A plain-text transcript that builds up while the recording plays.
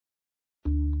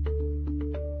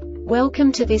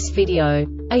Welcome to this video.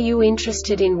 Are you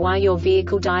interested in why your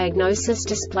vehicle diagnosis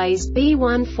displays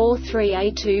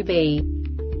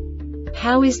B143A-2B?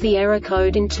 How is the error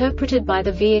code interpreted by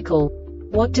the vehicle?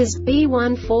 What does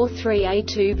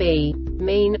B143A-2B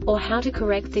mean, or how to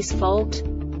correct this fault?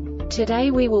 Today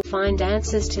we will find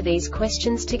answers to these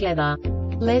questions together.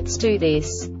 Let's do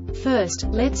this. First,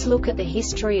 let's look at the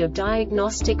history of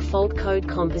diagnostic fault code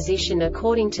composition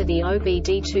according to the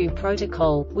OBD2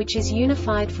 protocol, which is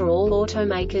unified for all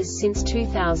automakers since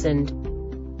 2000.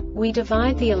 We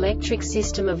divide the electric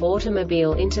system of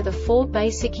automobile into the four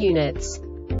basic units: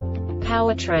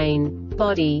 powertrain,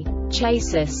 body,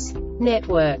 chassis,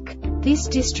 network. This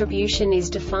distribution is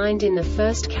defined in the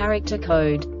first character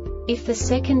code. If the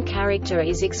second character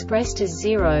is expressed as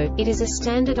 0, it is a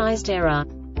standardized error.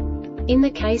 In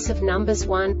the case of numbers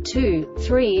 1, 2,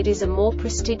 3, it is a more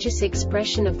prestigious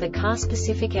expression of the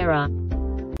car-specific error.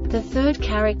 The third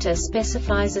character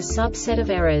specifies a subset of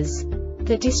errors.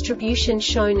 The distribution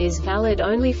shown is valid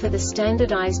only for the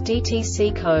standardized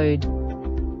DTC code.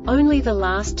 Only the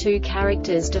last two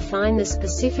characters define the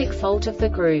specific fault of the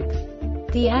group.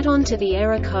 The add-on to the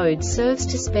error code serves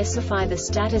to specify the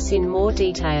status in more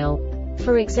detail.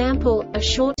 For example, a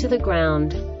short to the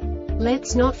ground.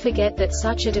 Let's not forget that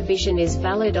such a division is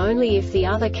valid only if the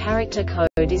other character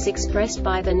code is expressed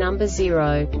by the number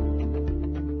 0.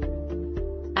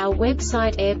 Our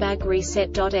website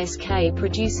airbagreset.sk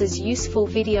produces useful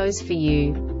videos for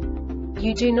you.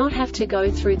 You do not have to go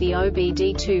through the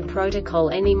OBD2 protocol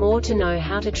anymore to know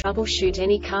how to troubleshoot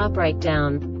any car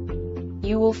breakdown.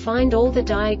 You will find all the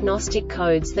diagnostic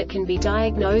codes that can be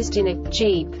diagnosed in a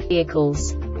Jeep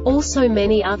vehicles. Also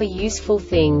many other useful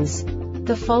things.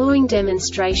 The following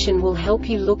demonstration will help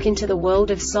you look into the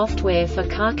world of software for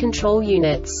car control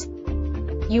units.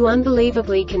 You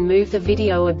unbelievably can move the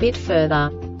video a bit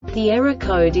further. The error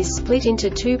code is split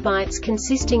into 2 bytes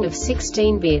consisting of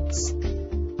 16 bits.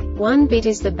 1 bit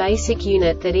is the basic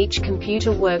unit that each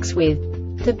computer works with.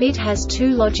 The bit has 2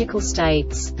 logical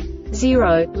states: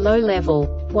 0, low level,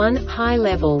 1, high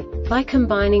level. By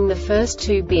combining the first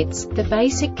 2 bits, the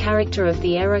basic character of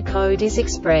the error code is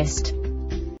expressed.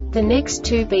 The next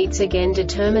 2 beats again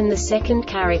determine the second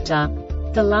character.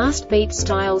 The last beat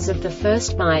styles of the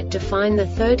first byte define the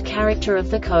third character of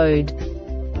the code.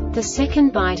 The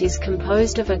second byte is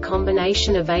composed of a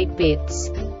combination of 8 bits.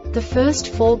 The first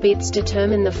 4 bits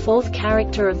determine the fourth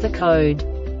character of the code.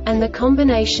 And the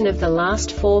combination of the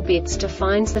last 4 bits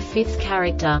defines the fifth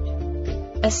character.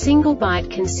 A single byte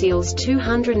conceals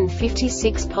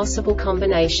 256 possible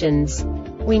combinations.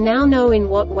 We now know in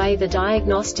what way the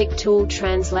diagnostic tool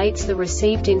translates the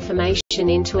received information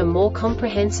into a more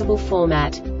comprehensible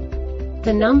format.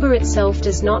 The number itself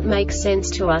does not make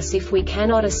sense to us if we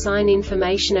cannot assign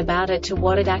information about it to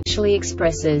what it actually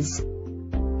expresses.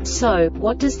 So,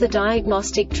 what does the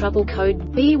diagnostic trouble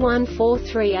code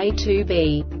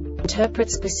B143A-2B interpret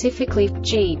specifically for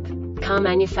Jeep car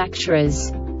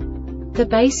manufacturers? The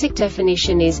basic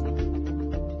definition is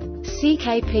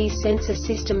CKP sensor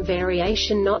system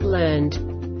variation not learned.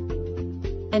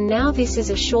 And now this is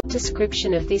a short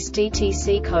description of this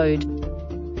DTC code.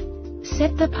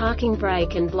 Set the parking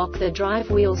brake and block the drive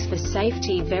wheels for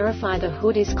safety. Verify the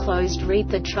hood is closed. Read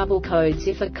the trouble codes.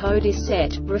 If a code is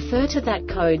set, refer to that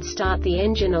code. Start the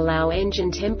engine. Allow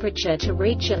engine temperature to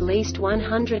reach at least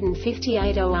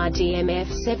 158 ORDM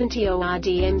F70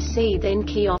 ORDMC. Then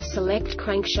key off. Select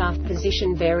Crankshaft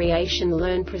Position Variation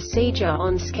Learn procedure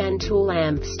on scan tool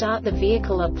amp. Start the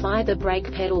vehicle. Apply the brake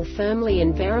pedal firmly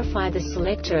and verify the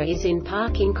selector is in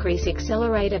Park.Increase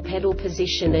accelerator pedal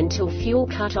position until fuel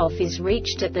cutoff is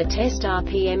reached at the test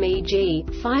RPM e.g.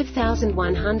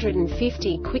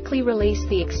 5150. Quickly release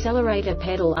the accelerator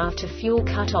pedal after fuel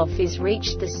cutoff is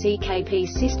reached. The CKP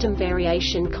system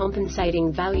variation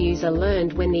compensating values are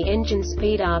learned when the engine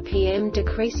speed RPM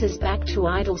decreases back to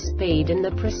idle speed and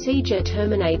the procedure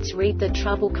terminates. Read the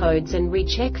trouble codes and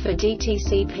recheck for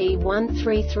DTC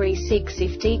P1336.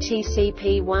 If DTC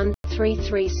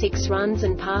P1336 runs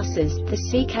and passes, the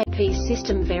CKP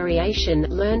system variation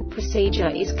learn procedure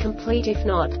is complete. If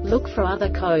not, look for other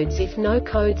codes. If no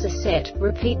codes are set,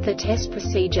 repeat the test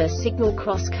procedure. Signal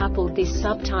cross-coupled. This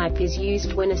subtype is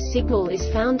used when a signal is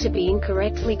found to be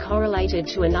incorrectly correlated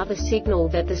to another signal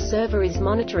that the server is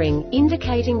monitoring,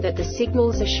 indicating that the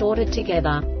signals are shorted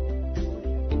together.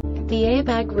 The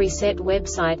Airbag Reset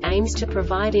website aims to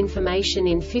provide information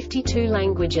in 52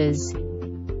 languages.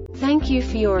 Thank you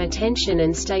for your attention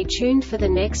and stay tuned for the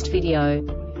next video.